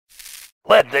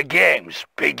Let the games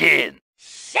begin.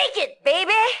 Shake it,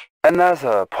 baby!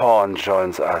 Another pawn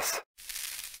joins us.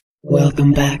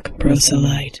 Welcome back,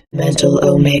 Proselyte. Mental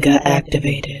Omega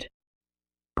activated.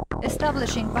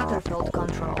 Establishing battlefield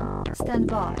control. Stand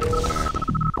by.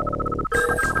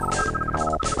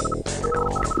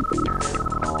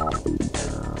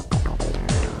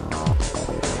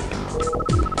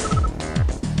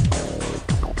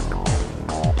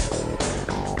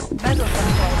 Battle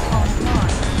control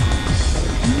online.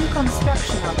 New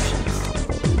construction options.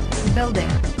 Building.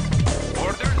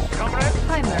 Orders, comrade?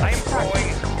 Timer I'm start.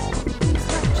 going.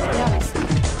 Structure garrison.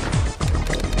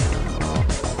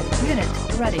 Unit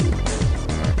ready.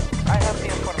 I have the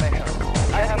information.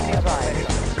 I have the information.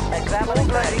 Examining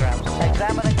diagrams.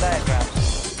 Examining diagrams.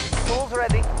 Tools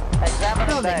ready. Examining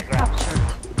Building diagrams. captured.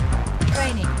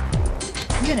 Training.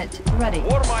 Unit ready.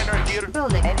 War miner here.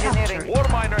 Building Engineering. captured. War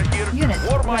miner here. Unit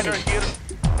War miner ready. here.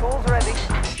 Tools ready.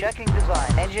 Checking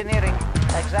design. Engineering.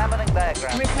 Examining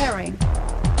diagrams. Repairing.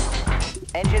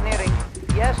 Engineering.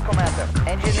 Yes, Commander.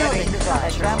 Engineering Building design.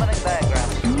 captured. Examining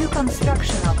diagrams. New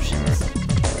construction options.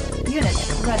 Unit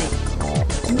ready.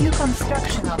 New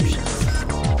construction options.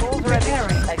 Tools ready.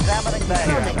 Repairing. Examining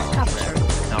Building diagrams. captured.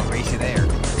 I'll race you there.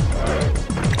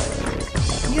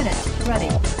 Unit ready.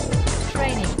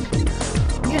 Training.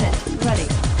 Unit ready.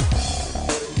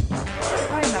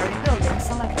 Primary building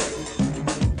selected.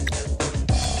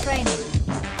 Training.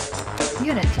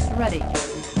 Unit ready.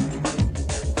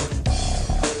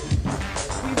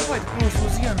 We fight close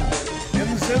with the enemy,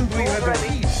 and then we Tools had a ready.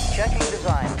 peace. Checking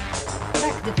design.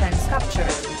 Tech defense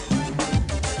captured.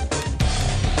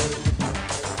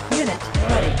 Unit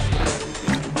ready.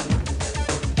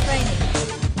 Training.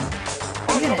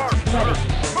 Unit ready.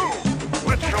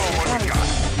 Let's show what we got.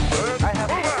 I have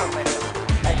the information.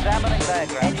 Examining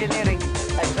diagrams. Engineering.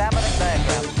 Examining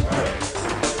diagrams.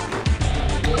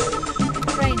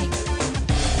 Training.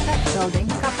 Tech building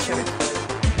captured.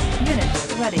 Unit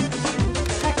ready.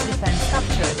 Tech defense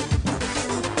captured.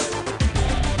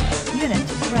 Unit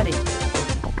ready.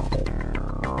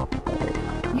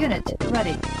 Unit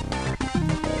ready.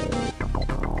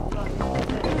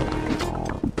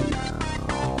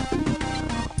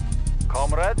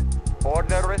 Comrade,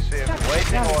 order received.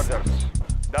 Waiting Yes. orders.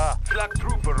 Da, flak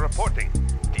trooper reporting.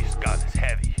 This gun is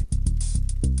heavy.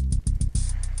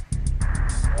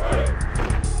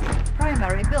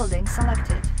 Primary building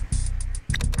selected.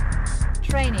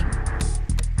 Training.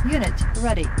 Unit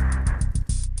ready.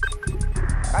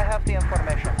 I have the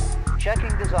information.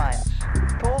 Checking designs.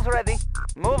 Tools ready.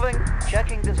 Moving.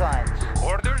 Checking designs.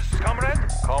 Orders, comrade?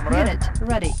 Comrade. Unit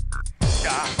ready.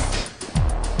 Da.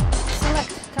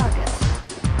 Select target.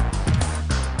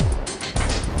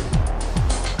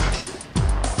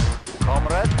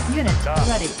 Comrade. Unit Da.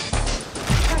 ready.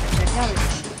 Structure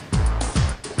garrison.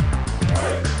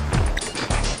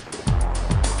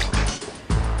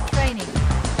 Training.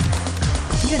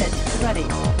 Unit ready.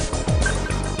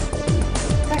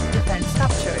 Tech defense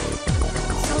captured.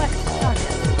 Select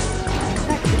target.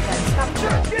 Tech defense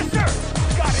captured. Yes, sir.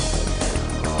 Got it.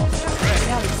 Structure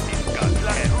garrison. This gun,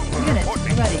 flak trooper Unit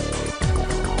reporting. ready.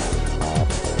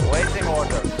 Waiting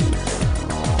orders.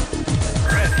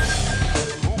 Ready.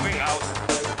 Moving out.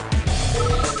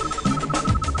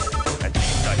 At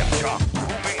least I have shot.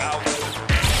 Moving out.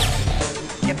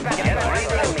 Get back.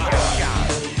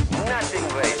 Nothing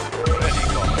waste. Ready,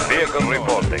 comrade. Vehicle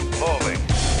reporting. Moving.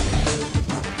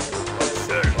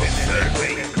 Observing.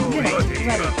 Unit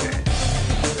ready.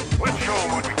 Let's show 'em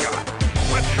what we got.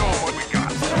 Let's show 'em what we got.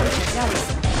 Structure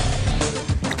garrison.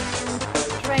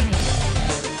 Training.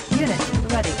 Unit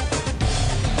ready.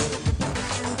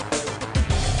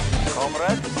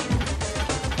 Comrade.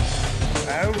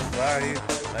 I'll fly,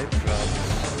 I promise.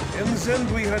 And then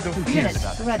we had a Unit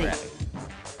peace. ready.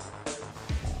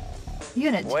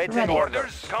 Unit Waiting ready.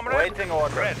 orders. Comrade. Waiting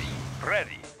orders. Ready.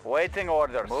 Ready. Waiting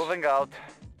orders. Moving out.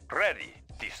 Ready.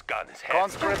 This gun is heavy.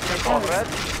 Conscription, comrade.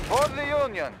 For the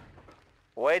Union.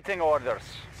 Waiting orders.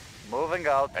 Moving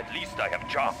out. At least I have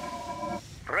chop.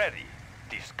 Ready.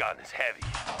 This gun is heavy.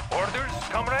 Orders,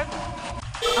 comrade?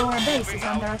 Our base is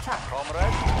under attack.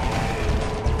 Comrade.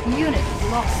 Unit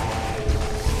lost.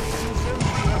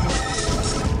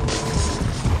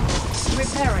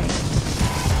 Repairing.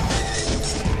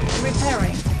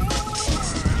 Repairing.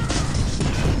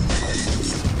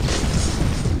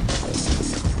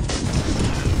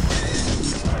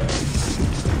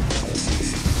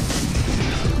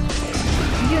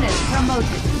 Unit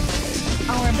promoted.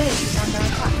 Our base is under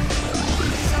attack.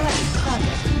 Select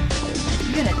target.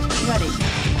 Unit ready.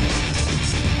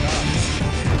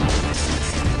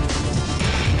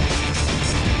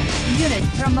 Unit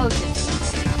promoted.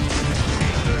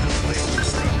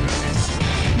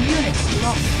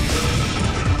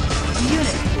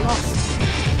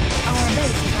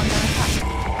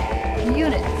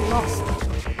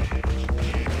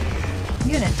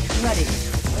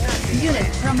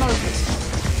 promoted.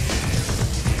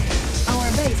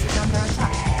 Our base is under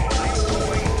attack.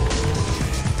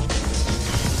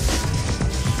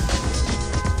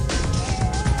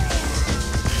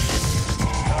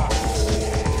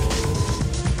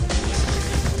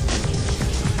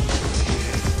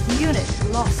 Unit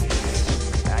lost.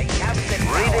 I have been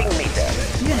reading meter.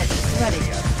 Unit ready.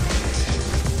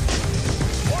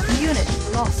 Unit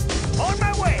lost. On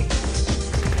my way.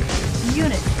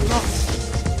 Unit lost.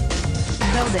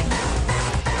 Building.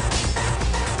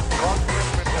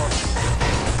 Conscript report.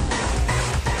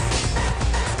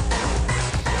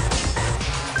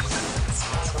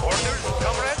 Orders,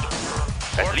 comrade?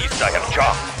 At least I have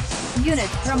chalk. Unit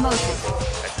promoted.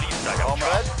 At least I have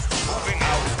Comrade. chalk. Moving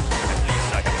out. At least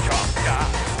I have chalk. Yeah.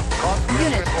 Conscript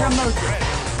Unit report. promoted.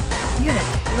 Unit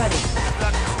ready.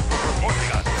 Black trooper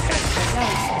reporting us.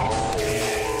 Garrison.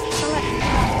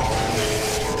 Select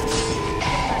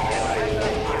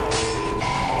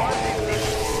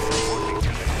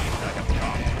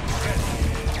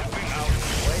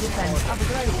defense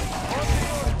upgraded.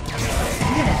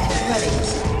 Unit ready.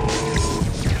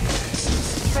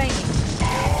 Training.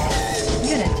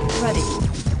 Unit ready.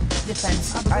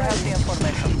 Defense I have upgraded. the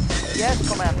information. Yes,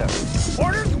 Commander.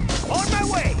 Orders, on my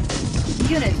way.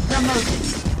 Unit promoted.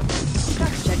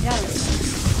 Structure garrison.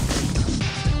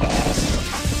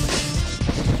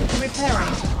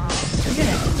 Repairing.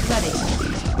 Unit ready.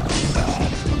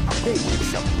 They will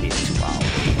submit to our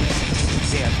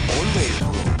There's always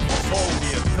room.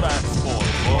 Soviet transport.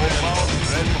 Ready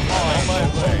on my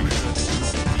way.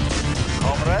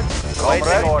 Comrade.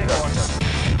 Waiting order.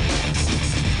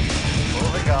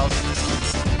 Moving out.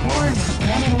 Warning.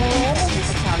 Enemy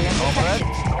battalion Comrade.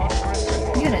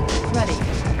 detected. Unit ready.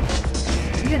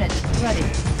 Unit ready.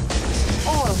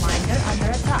 All miner under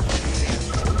attack.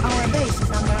 Our base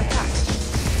is under attack.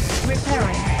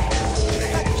 Repairing.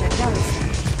 Structure garrison.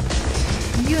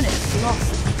 Unit lost.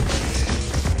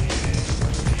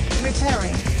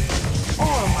 Repairing.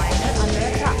 All miner under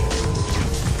attack.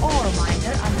 All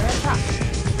miner under attack.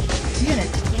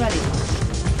 Unit ready.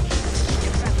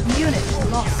 Unit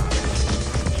lost.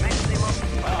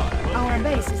 Our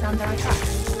base is under attack.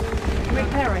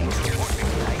 Repairing.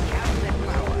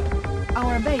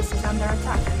 Our base is under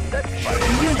attack.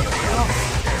 Unit lost.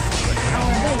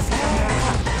 Our base is under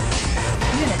attack.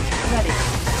 Unit ready.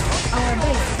 Our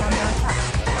base is under attack.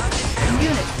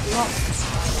 Unit lost.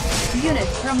 Unit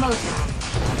promoted.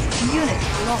 Unit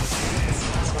lost.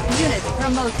 Unit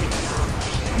promoted.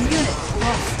 Unit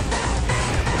lost.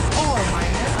 All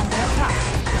miner under attack.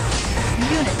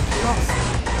 Unit lost.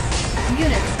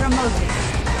 Unit promoted.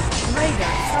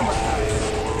 Radar sabotage.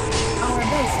 Our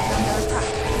base is under attack.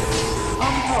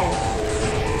 On hold.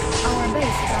 Our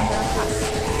base is under attack.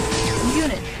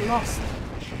 Unit lost.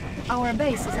 Our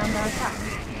base is under attack.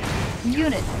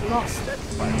 Unit lost.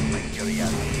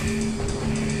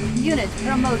 Unit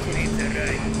promoted.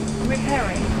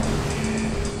 Repairing.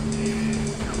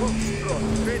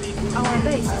 Our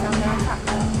base is under attack.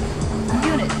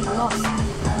 Unit lost.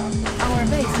 Our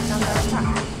base is under attack.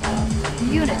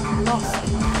 Unit lost.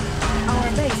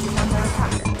 Our base is under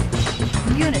attack.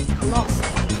 Unit lost.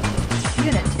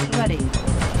 Unit ready.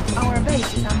 Our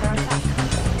base is under attack.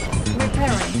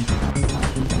 Repairing.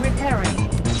 Repairing.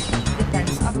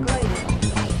 Defense upgraded.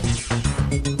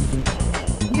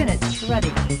 Unit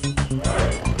ready.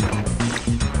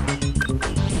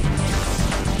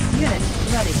 Unit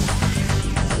ready.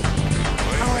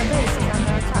 Our base is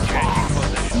under attack.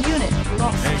 Unit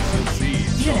lost.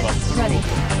 Unit ready.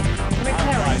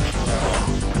 Repairing.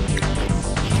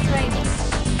 Training.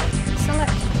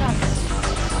 Select target.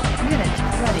 Unit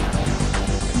ready.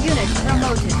 Unit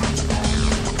promoted.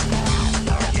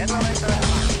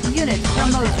 Unit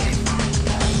promoted.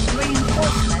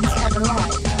 Reinforcements have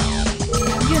arrived.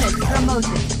 Unit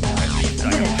promoted.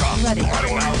 Unit ready.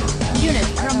 Unit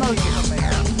promoted.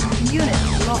 Unit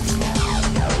lost.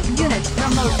 Unit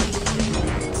promoted.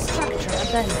 Structure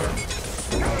abandoned.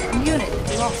 Unit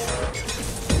lost.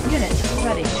 Unit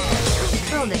ready.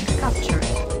 Building captured.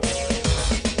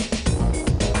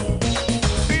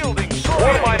 Building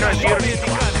all miners here.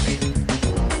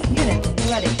 Unit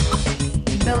ready.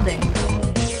 Building.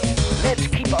 Let's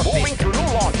keep moving to new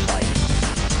launch site.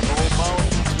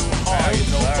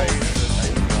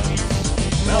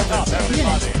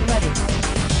 Unit ready.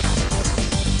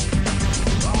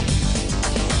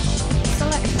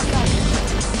 Select target.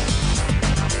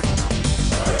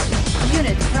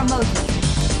 Unit promoted.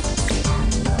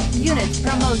 Unit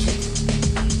promoted.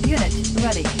 Unit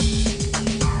ready.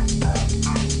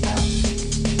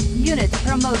 Unit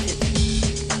promoted.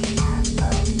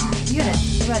 Unit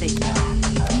ready.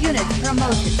 Unit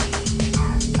promoted.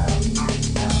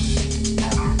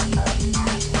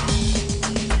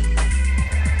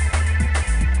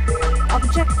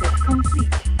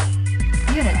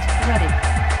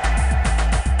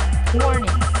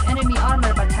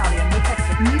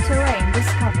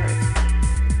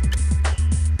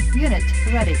 Unit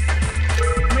ready.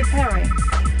 Repairing.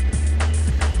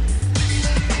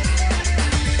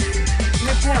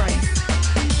 Repairing.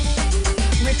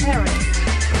 Repairing.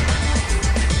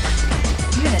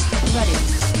 Unit ready.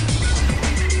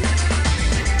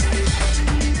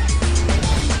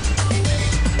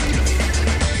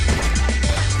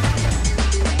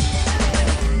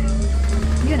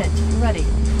 Unit ready.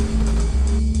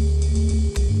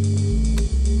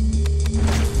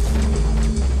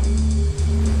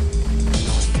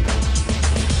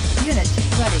 Unit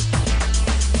ready.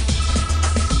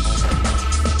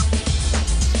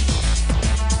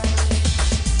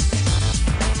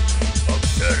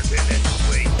 Observing and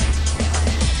wait.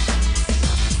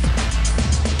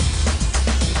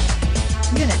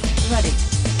 Unit ready.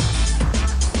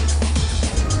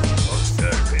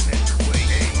 Observing and wait.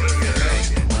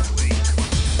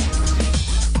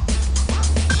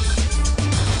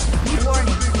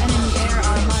 Warning, enemy air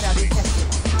armada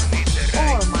detected.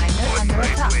 Ore miner under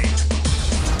attack.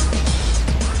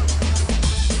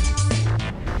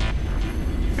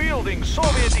 Fielding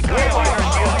Soviet equipment.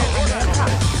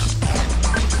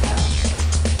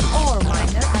 Ore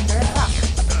miner under attack.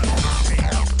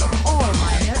 Ore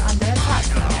miner under attack.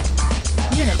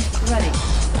 Unit ready.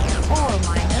 Ore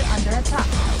miner under attack.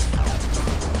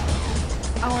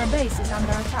 Our base is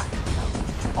under attack.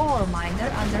 Ore miner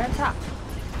under attack.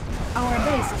 Our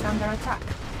base is under attack.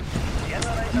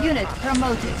 Unit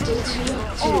promoted.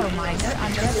 Ore miner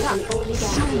under attack.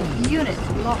 Unit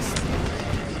lost.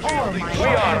 Ore miner We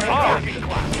are under armed.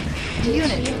 attack.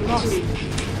 Unit lost.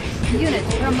 Unit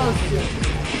promoted.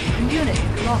 Unit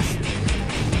lost.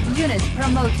 Unit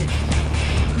promoted.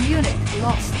 Unit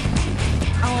lost.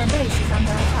 Our base is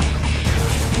under attack.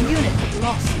 Unit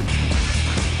lost.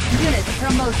 Unit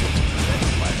promoted.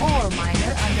 Ore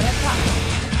miner under attack.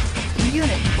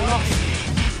 Unit lost.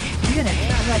 Unit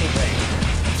ready.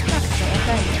 Structure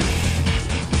abandoned.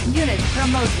 Unit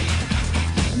promoted.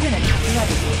 Unit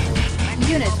ready.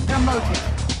 Unit promoted.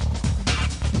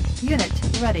 Unit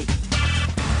ready.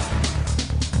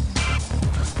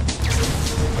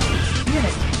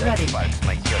 Unit ready. Sparks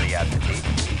my curiosity.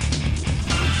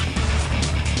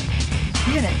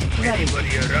 Unit ready.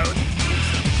 Anybody around?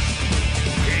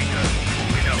 Jacob,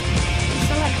 we know.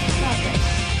 Select target.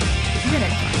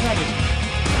 Unit ready.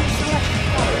 Select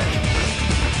target.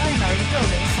 Primary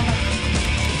building selected.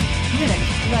 Unit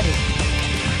ready.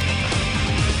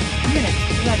 Unit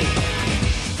ready.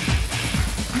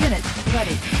 Unit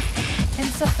ready.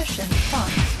 Insufficient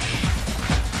funds.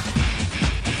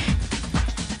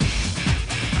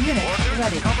 Unit Orders,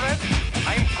 ready. comrade?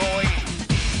 I'm going.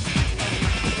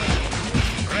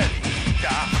 Ready.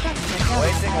 Da. Structure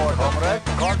Waiting order, comrade.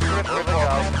 Conscript moving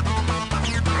out.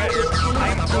 Ready.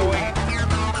 I'm going.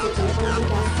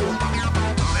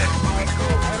 Let me go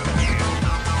from here.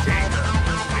 Jacob,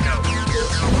 we know.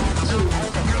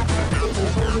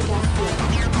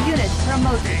 Unit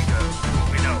promoted. Jacob,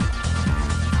 we know.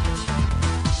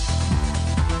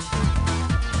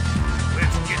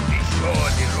 Let's get this show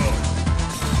on the road.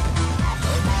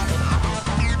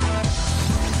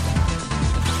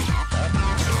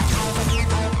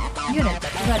 Unit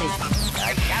ready.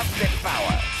 I captured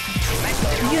power.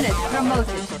 Unit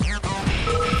promoted.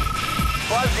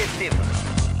 Positive.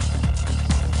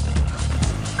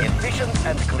 Efficient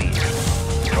and clean.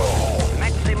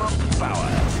 Maximum power.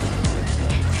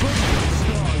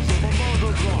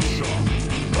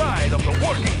 Pride of the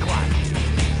working class.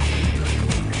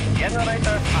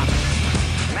 Generator hot.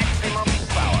 Maximum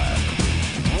power.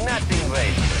 Nothing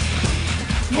wasted.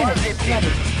 Unit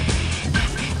ready.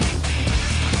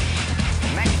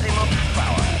 Maximum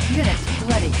power. Unit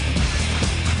ready.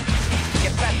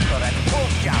 Capacitor at full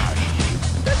charge.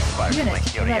 That sparks Unit my ready.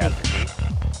 curiosity.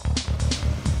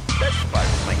 That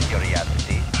sparks my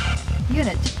curiosity.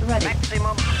 Unit ready.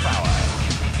 Maximum power.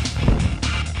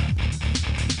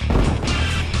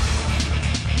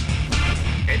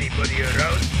 Anybody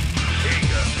around?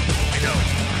 Jacob, we know.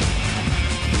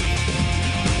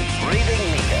 Reading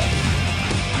meter.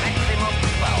 Maximum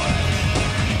power.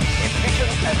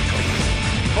 Efficient and clean.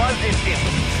 Positive.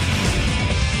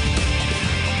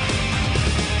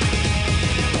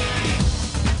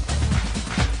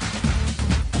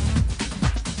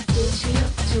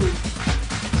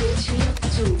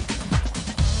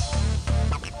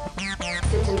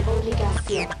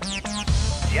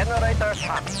 Generator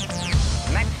hot.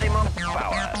 Maximum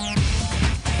power.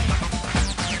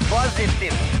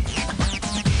 Positive.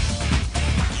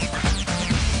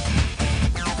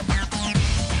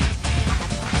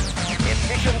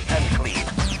 Efficient and clean.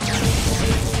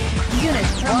 Unit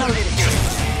promoted.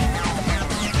 Positive.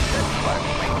 That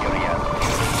sparks my curiosity.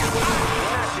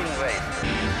 Nothing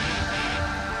wasted.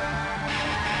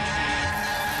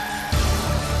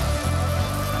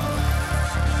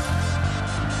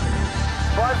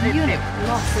 Unit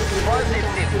lost.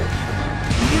 Positive.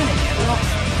 Unit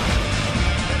lost.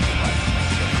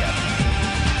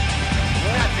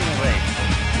 Nothing wasted.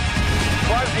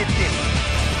 Positive.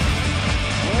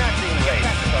 Nothing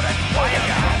wasted.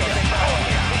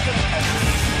 Fire.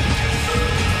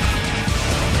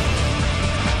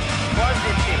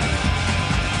 Positive.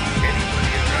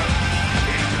 Anybody around?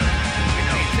 We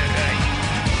know it's a guy.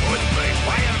 Hold my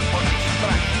fire for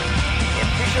destruction.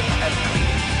 Efficient and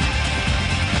clean.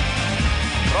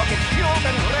 Rocket fueled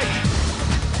and ready.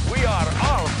 We are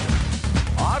armed.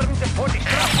 Armed for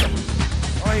destruction.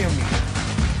 I am here.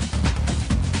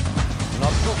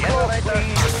 Not too close,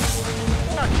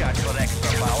 please. Not charge for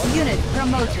extra power. Unit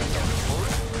promoted.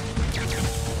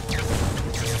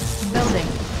 Building.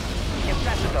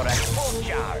 Capacitor at full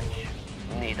charge.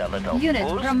 Need a little Unit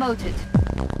boost. promoted.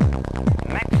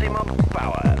 Maximum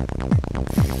power.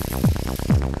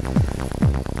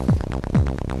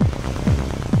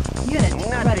 Unit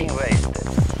ready. Nothing wasted.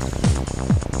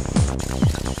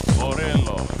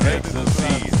 Morello, take the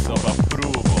seeds of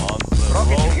approval on the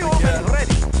Rocket road fueled again. and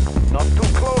ready. Not too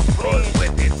close, All please.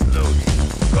 weapons loaded.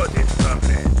 Got it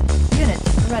covered. Unit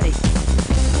ready.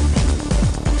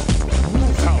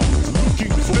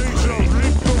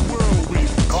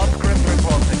 Conscript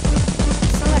reporting.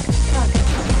 Select target.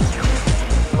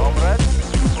 Comrade,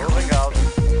 moving out.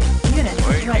 Unit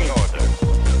ready.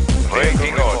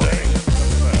 Waiting order.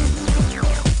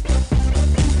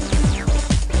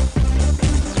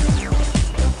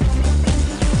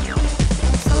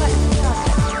 Select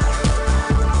target.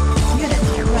 Unit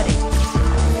ready.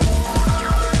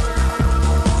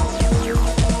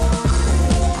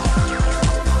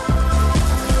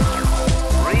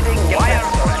 Reading fire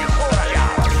ready. Full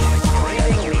charge.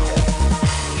 Reading meter.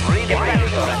 Reading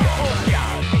meter. Full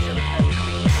charge.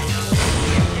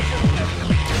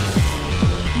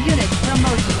 Unit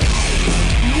promoted.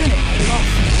 Unit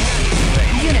lost.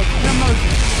 Unit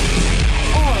promoted.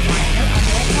 All miner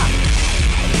under attack.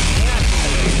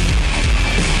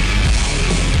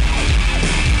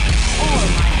 All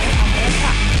miner under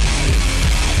attack.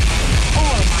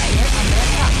 All miner under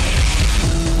attack.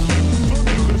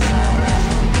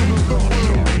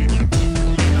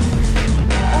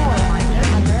 All miner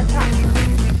under attack.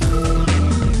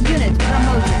 Unit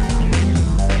promoted.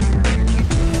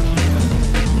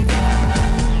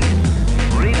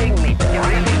 Reading meter.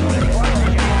 Reading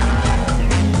ready.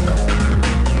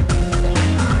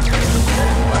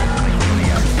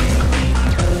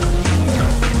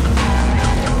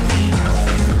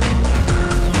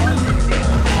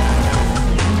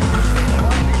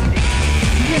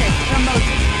 Unit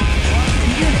promoted.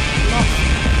 Unit lost.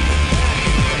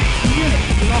 Unit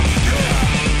lost.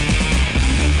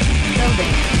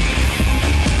 Building.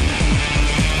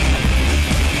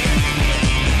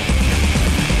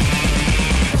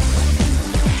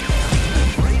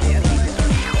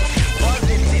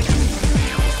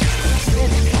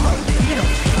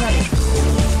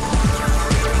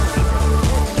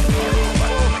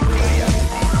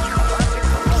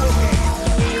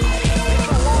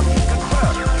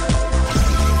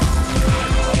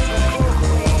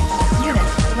 Unit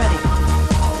ready.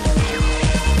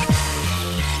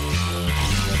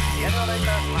 Unit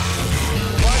ready.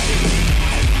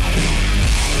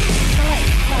 Select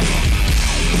target.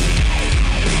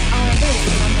 Our base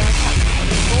is under attack.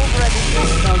 Already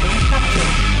building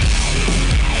captured.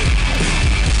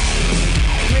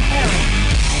 Repairing.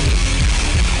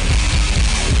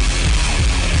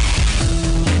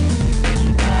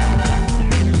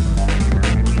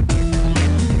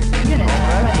 Unit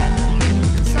ready.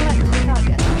 Select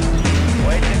target.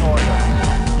 Waiting order.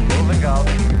 Moving out.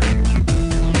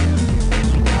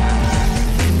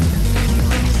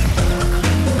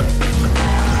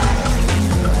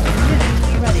 Unit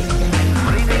ready.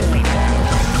 Reading meter.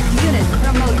 Unit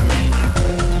promoted.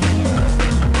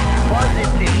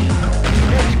 Positive.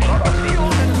 Rocket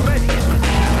fueled and ready.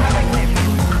 Effective.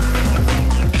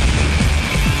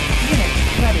 Unit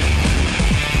ready.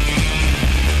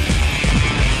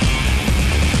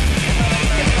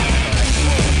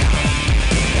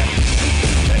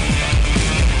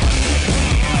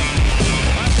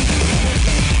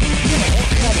 Unit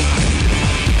ready.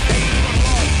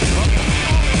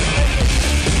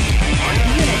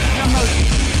 Unit promoted.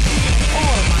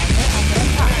 All miner under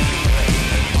attack.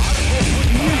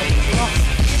 Unit lost.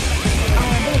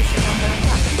 Our base is under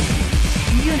attack.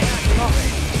 Unit lost.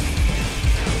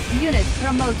 Unit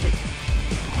promoted.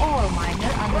 All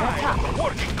miner under attack.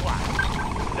 Working class.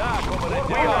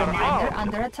 We All are miner armed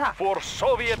under attack. for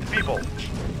Soviet people.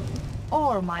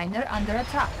 All miner under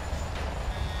attack.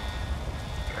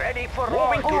 Ready for Moving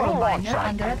launch. to All launch miner site.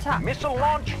 under attack. Missile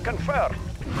launch confirmed.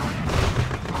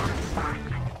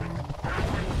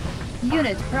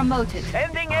 Unit promoted.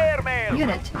 Sending airmail.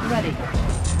 Unit ready.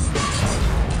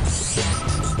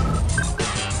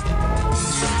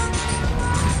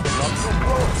 Not too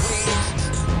close, please.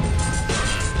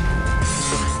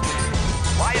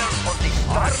 Fire for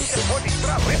destruction. For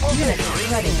destruction. Unit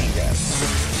ready.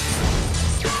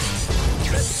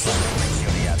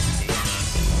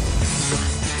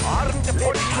 Armed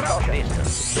for destruction.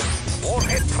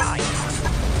 Warhead prime.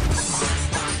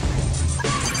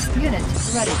 Unit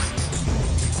ready.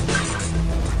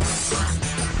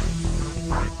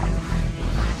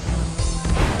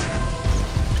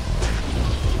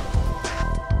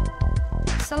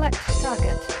 Select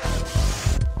target.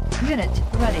 Unit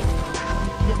ready.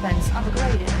 Defense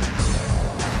upgraded.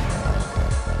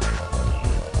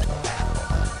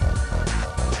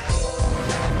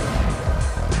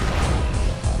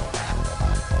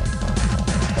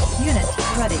 Unit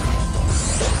ready.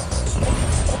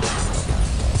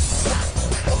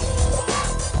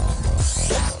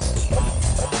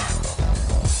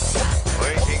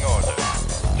 Waiting order.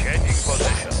 Changing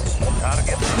position.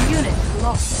 Target. Unit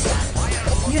lost.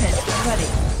 Unit ready.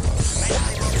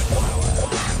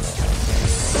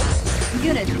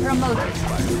 Unit promoted.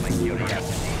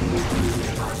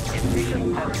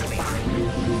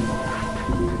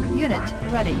 Unit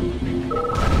ready.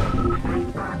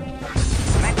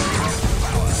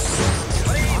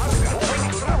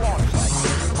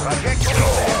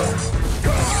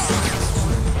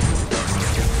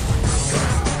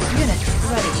 Unit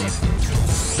ready.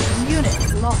 Unit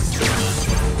lost.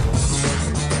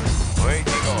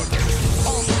 Waiting order.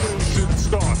 Operation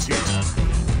started.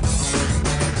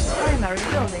 Primary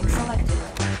building selected.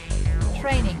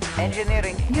 Training.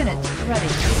 Engineering. Unit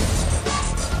ready.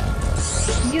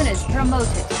 Unit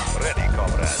promoted. Ready,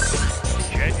 comrade.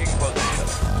 Changing position.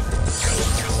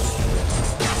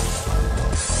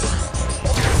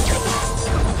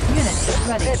 Unit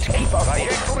ready. Let's keep our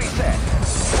trajectory set.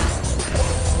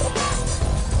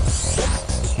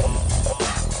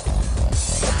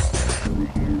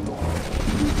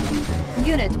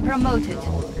 Unit promoted.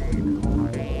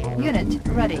 Unit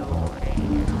ready.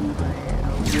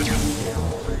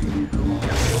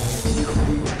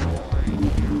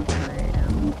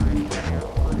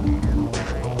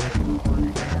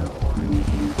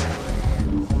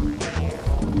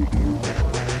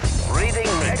 Reading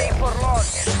ready for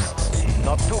launch.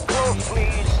 Not too close,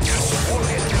 please.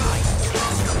 Warhead prime.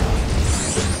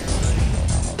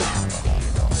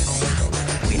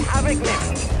 We have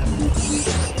ignition.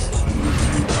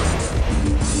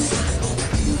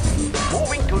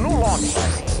 Moving to new launch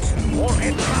site.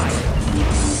 Warhead prime.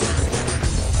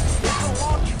 Missile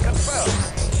launch confirmed.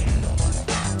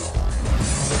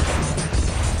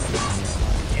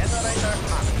 Generator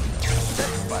running.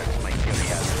 That sparks my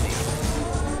curiosity.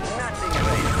 Nothing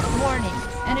ready. Warning.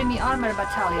 Enemy armor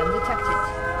battalion detected.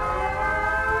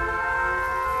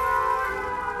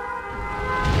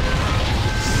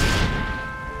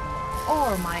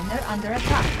 Ore miner under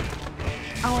attack.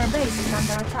 Our base is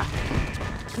under attack.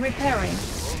 Repairing.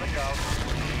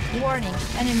 Warning.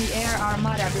 Enemy air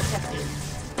armada detected.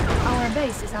 Our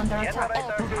base is under attack.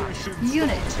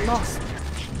 Unit lost.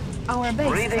 Our base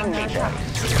is Reading under meter. attack.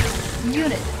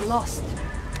 Unit lost.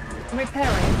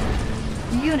 Repairing.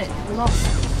 Unit lost.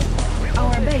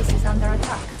 Our base is under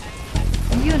attack.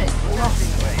 Unit lost.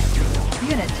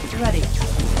 Unit ready.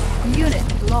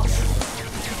 Unit lost.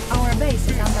 Our base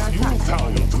is under attack.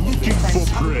 Battalion looking for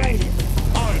prey.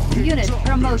 Upgraded. Unit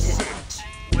promoted.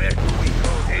 Where do we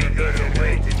go? Ain't gonna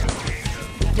wait.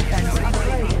 Defense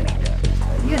upgraded.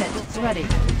 Unit ready.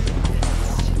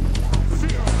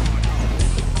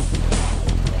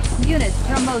 Unit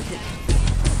promoted.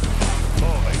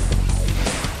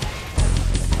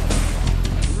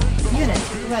 Unit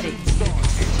ready.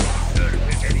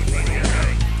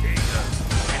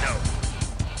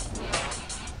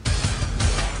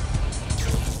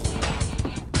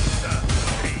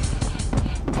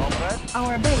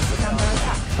 Our base is under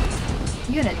attack.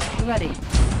 Unit ready.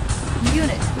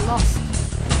 Unit lost.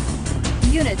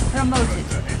 Unit promoted.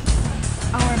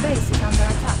 Our base is under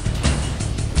attack.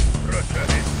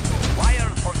 Wire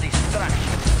for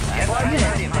destruction.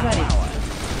 Unit ready.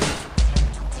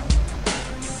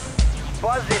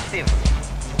 Positive.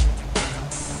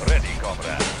 Ready,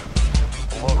 comrade.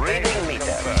 Reading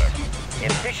meter.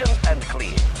 Efficient and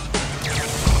clean.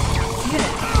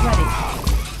 Unit ready.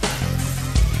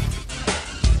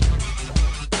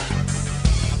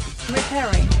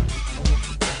 Repairing.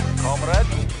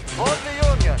 Comrade, for the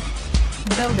Union.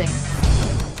 Building.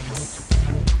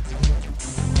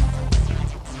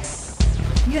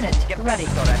 Unit ready.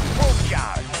 Capacitor at full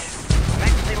charge.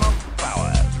 Maximum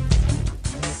power.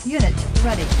 Unit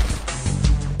ready.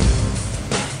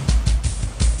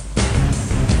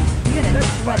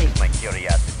 ready. My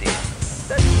curiosity.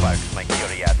 That sparks my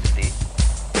curiosity.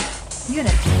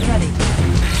 Unit ready.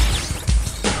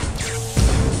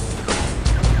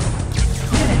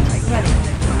 Unit ready.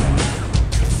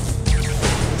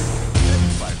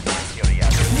 Sparks my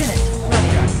curiosity. Unit ready.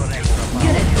 Charge for extra power.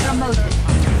 Unit promoted.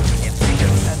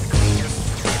 Efficient and clean.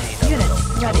 Need a Unit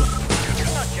little. ready.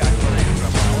 Not charge for extra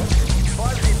power.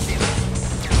 Positive.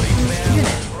 Prepare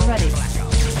Unit for ready.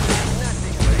 blackout.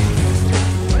 Nothing ready.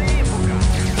 Ready for gun.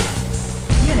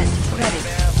 Unit ready.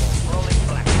 Prepare for rolling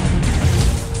blackout.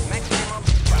 Maximum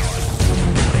power.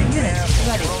 Unit Prepare for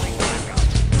ready. rolling blackout.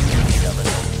 Need a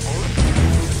little boost.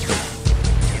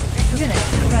 Unit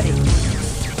ready.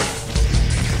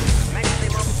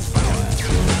 Maximum power.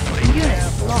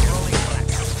 Unit lost. Rolling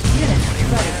blackout. Unit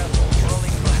ready.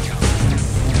 Rolling blackout.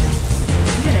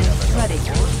 Unit ready.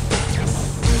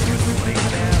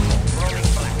 Prepare for rolling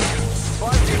blackout.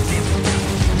 Positive.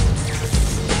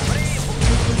 Ready for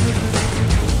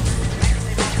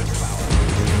maximum power.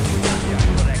 Charge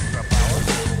for extra power.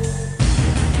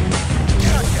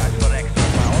 Cannot charge for extra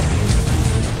power.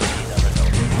 Need a little.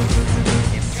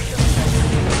 Efficient.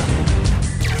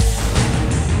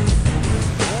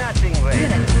 Nothing ready.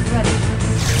 Unit ready.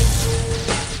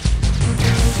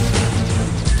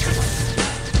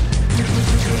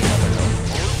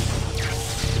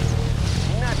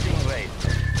 Nothing ready.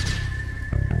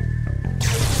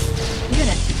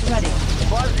 Unit ready.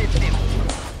 Positive.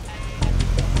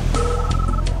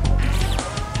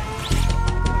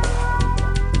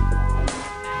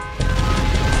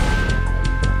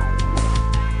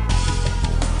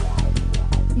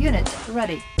 Unit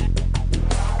ready.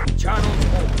 Channels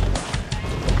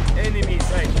open.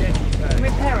 Enemies identified.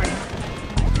 Repairing.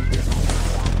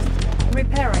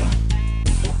 Repairing.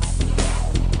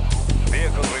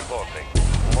 Vehicle reporting.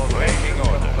 Waiting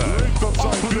order.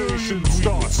 Operation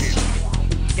started.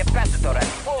 Capacitor at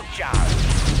full charge.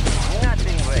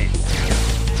 Nothing waste.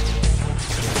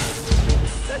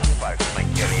 That sparks my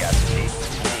curiosity.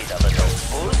 Need a little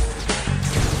boost.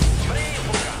 Free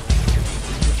hookup.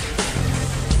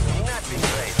 Nothing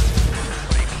waste.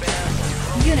 Prepare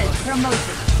for Unit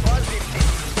promoted. positive.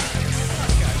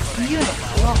 Unit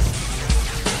lost.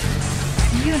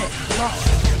 Unit lost.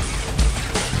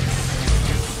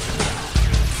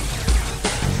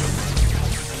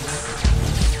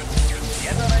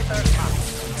 Generator up.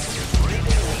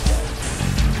 Reading meter.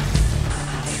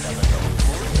 Need a little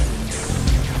boost.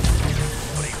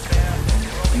 Prepare for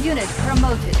rolling Unit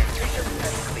promoted. efficient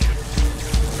and clean.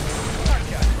 Not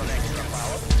charge for extra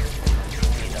power.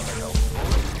 Need a little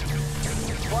boost.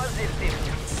 Positive.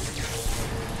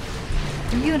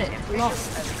 Unit lost.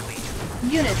 And clean.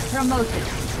 Unit promoted.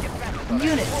 Capacitor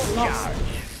Unit at full lost. charge.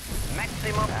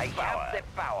 Maximum power. Have the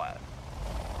power.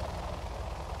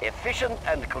 Efficient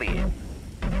and clean.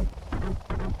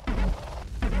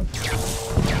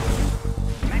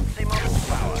 Maximum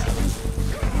power.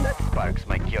 That sparks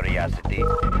my curiosity.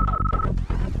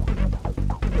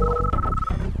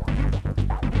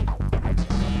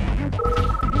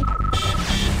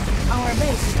 Our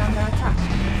base is under attack.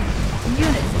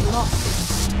 Unit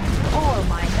lost. Ore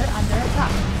miner under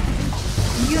attack.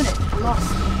 Unit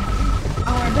lost.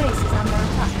 Our base is under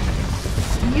attack.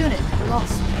 Unit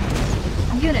lost.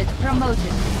 Unit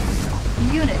promoted.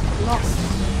 Unit lost.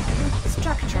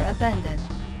 Structure abandoned.